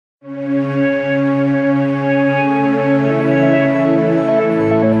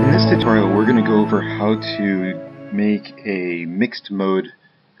how to make a mixed mode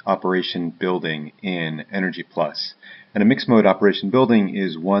operation building in EnergyPlus. And a mixed mode operation building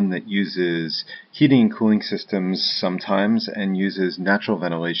is one that uses heating and cooling systems sometimes and uses natural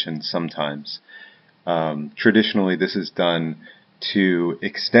ventilation sometimes. Traditionally, this is done to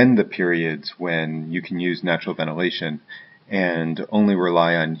extend the periods when you can use natural ventilation and only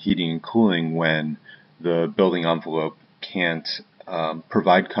rely on heating and cooling when the building envelope can't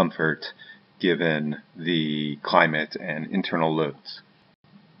provide comfort given the climate and internal loads.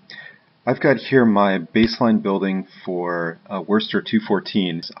 I've got here my baseline building for Worcester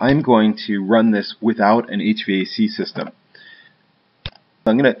 214. I'm going to run this without an HVAC system.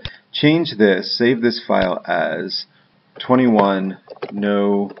 I'm going to change this, save this file as 21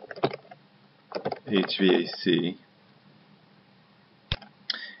 no HVAC.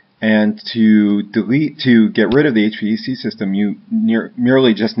 And to get rid of the HVAC system, you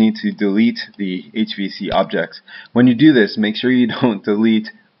merely just need to delete the HVC objects. When you do this, make sure you don't delete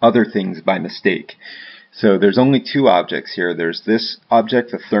other things by mistake. So there's only two objects here. There's this object,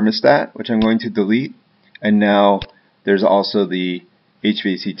 the thermostat, which I'm going to delete, and now there's also the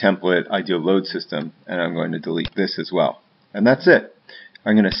HVAC template ideal load system, and I'm going to delete this as well. And that's it.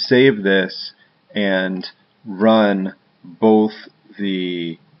 I'm going to save this and run both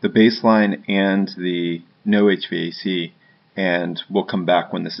the baseline and the no HVAC, and we'll come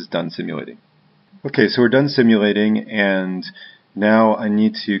back when this is done simulating. Okay, so we're done simulating, and now I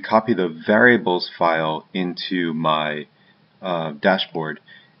need to copy the variables file into my dashboard.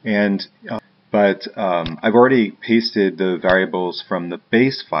 But I've already pasted the variables from the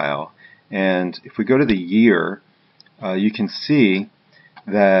base file, and if we go to the year, you can see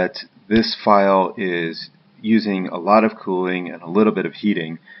that this file is using a lot of cooling and a little bit of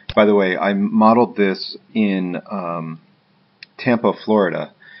heating. By the way, I modeled this in Tampa,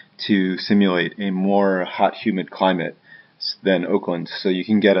 Florida to simulate a more hot, humid climate than Oakland, so you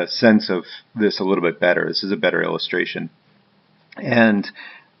can get a sense of this a little bit better. This is a better illustration. And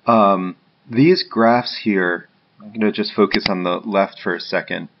these graphs here, I'm going to just focus on the left for a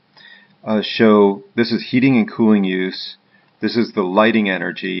second, show this is heating and cooling use, this is the lighting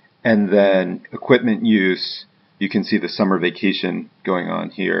energy, and then equipment use. You can see the summer vacation going on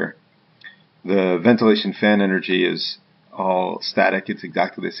here. The ventilation fan energy is all static. It's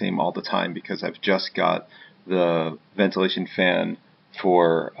exactly the same all the time because I've just got the ventilation fan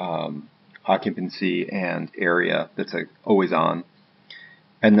for occupancy and area that's always on.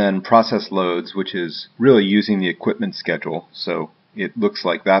 And then process loads, which is really using the equipment schedule. So it looks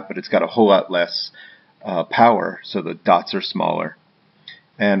like that, but it's got a whole lot less power, so the dots are smaller.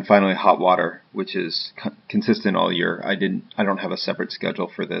 And finally, hot water, which is consistent all year. I don't have a separate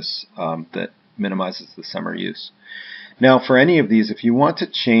schedule for this that minimizes the summer use. Now, for any of these, if you want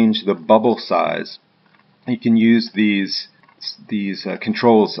to change the bubble size, you can use these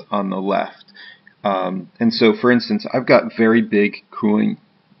controls on the left. And so, for instance, I've got very big cooling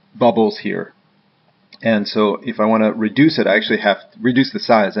bubbles here. And so if I want to reduce it, I actually have to reduce the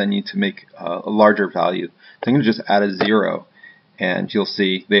size. I need to make a larger value. So I'm going to just add a 0. And you'll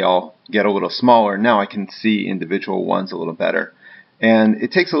see they all get a little smaller. Now I can see individual ones a little better. And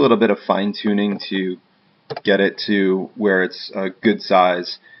it takes a little bit of fine-tuning to get it to where it's a good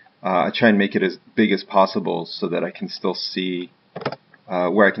size. I try and make it as big as possible so that I can still see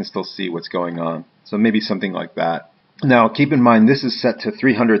where I can still see what's going on. So maybe something like that. Now keep in mind this is set to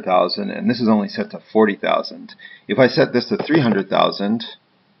 300,000 and this is only set to 40,000. If I set this to 300,000,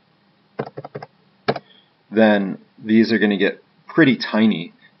 then these are going to get pretty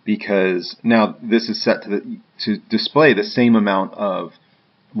tiny because now this is set to display the same amount of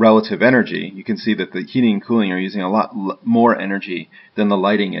relative energy. You can see that the heating and cooling are using a lot more energy than the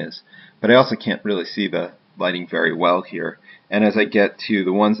lighting is. But I also can't really see the lighting very well here. And as I get to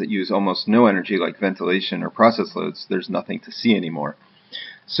the ones that use almost no energy, like ventilation or process loads, there's nothing to see anymore.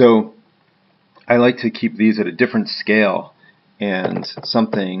 So I like to keep these at a different scale and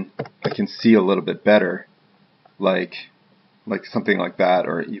something I can see a little bit better, like something like that,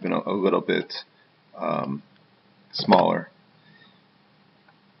 or even a little bit smaller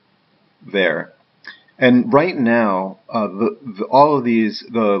there. And right now, all of these,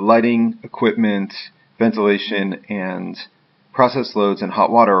 the lighting, equipment, ventilation, and process loads and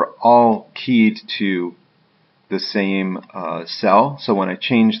hot water are all keyed to the same cell. So when I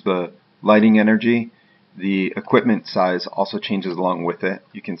change the lighting energy, the equipment size also changes along with it.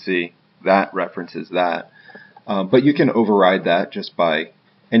 You can see that references that. But you can override that just by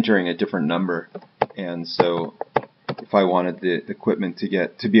entering a different number. And so if I wanted the equipment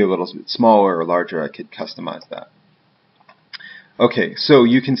to be a little bit smaller or larger, I could customize that. Okay, so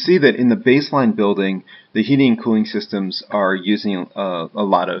you can see that in the baseline building, the heating and cooling systems are using a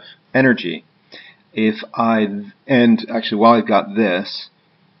lot of energy. And actually while I've got this,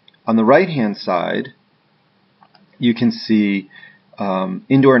 on the right-hand side, you can see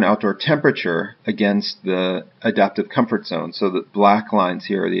indoor and outdoor temperature against the adaptive comfort zone. So the black lines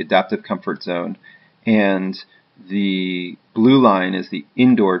here are the adaptive comfort zone, and the blue line is the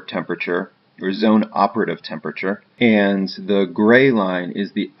indoor temperature, or zone operative temperature, and the gray line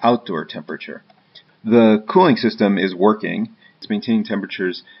is the outdoor temperature. The cooling system is working. It's maintaining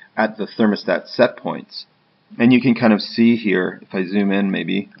temperatures at the thermostat set points. And you can kind of see here, if I zoom in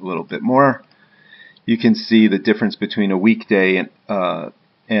maybe a little bit more, you can see the difference between a weekday and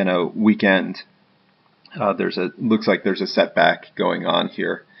a weekend. Looks like there's a setback going on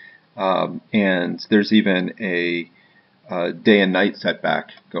here, and there's even a day and night setback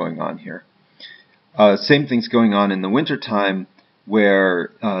going on here. Same thing's going on in the wintertime,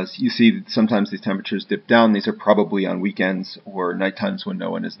 where you see sometimes these temperatures dip down. These are probably on weekends or night times when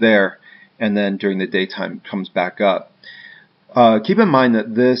no one is there, and then during the daytime it comes back up. Keep in mind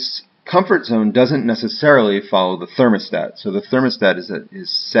that this comfort zone doesn't necessarily follow the thermostat. So the thermostat is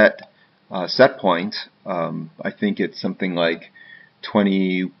set point. I think it's something like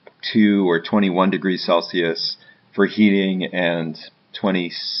 22 or 21 degrees Celsius for heating and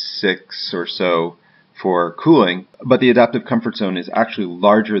 26 or so for cooling, but the adaptive comfort zone is actually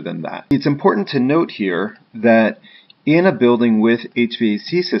larger than that. It's important to note here that in a building with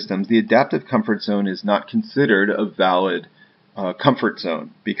HVAC systems, the adaptive comfort zone is not considered a valid comfort zone,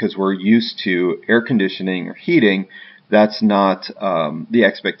 because we're used to air conditioning or heating. That's not the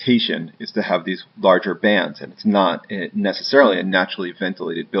expectation, is to have these larger bands, and it's not necessarily a naturally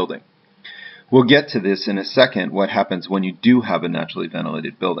ventilated building. We'll get to this in a second, what happens when you do have a naturally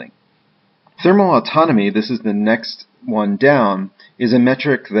ventilated building. Thermal autonomy, this is the next one down, is a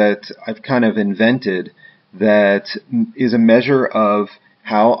metric that I've kind of invented that is a measure of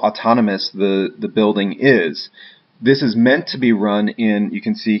how autonomous the building is. This is meant to be run in, you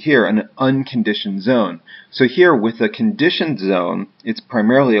can see here, an unconditioned zone. So here with a conditioned zone, it's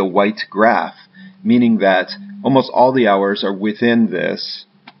primarily a white graph, meaning that almost all the hours are within this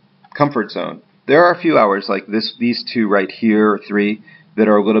comfort zone. There are a few hours like these two right here, or three, that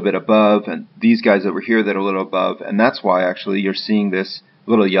are a little bit above, and these guys over here that are a little above, and that's why actually you're seeing this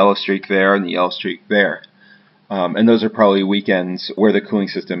little yellow streak there and the yellow streak there. And those are probably weekends where the cooling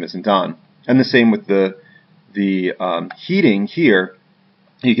system isn't on. And the same with the heating here.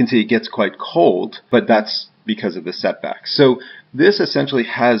 You can see it gets quite cold, but that's because of the setbacks. So this essentially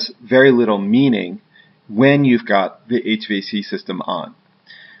has very little meaning when you've got the HVAC system on.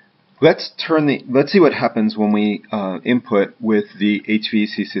 Let's see what happens when we input with the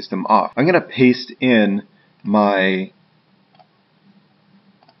HVAC system off. I'm going to paste in my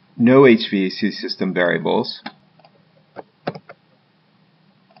no HVAC system variables,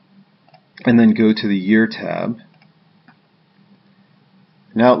 and then go to the Year tab.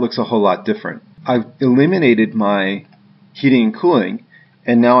 Now it looks a whole lot different. I've eliminated my heating and cooling,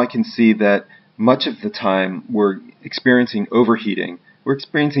 and now I can see that much of the time we're experiencing overheating. We're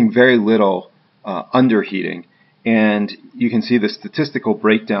experiencing very little underheating, and you can see the statistical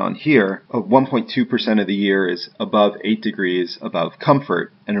breakdown here of 1.2% of the year is above 8 degrees above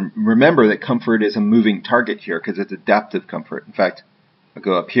comfort. And remember that comfort is a moving target here because it's adaptive comfort. In fact, I'll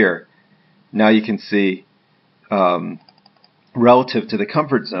go up here. Now you can see relative to the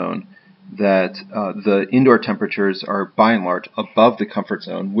comfort zone that the indoor temperatures are by and large above the comfort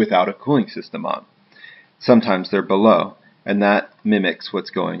zone without a cooling system on. Sometimes they're below, and that mimics what's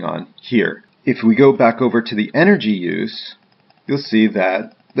going on here. If we go back over to the energy use, you'll see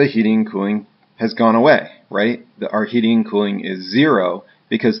that the heating and cooling has gone away, right? Our heating and cooling is zero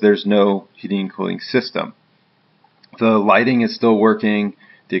because there's no heating and cooling system. The lighting is still working,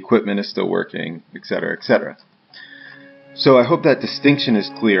 the equipment is still working, etc., etc. So I hope that distinction is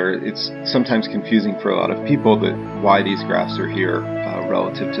clear. It's sometimes confusing for a lot of people that why these graphs are here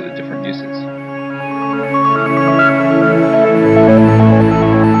relative to the different uses.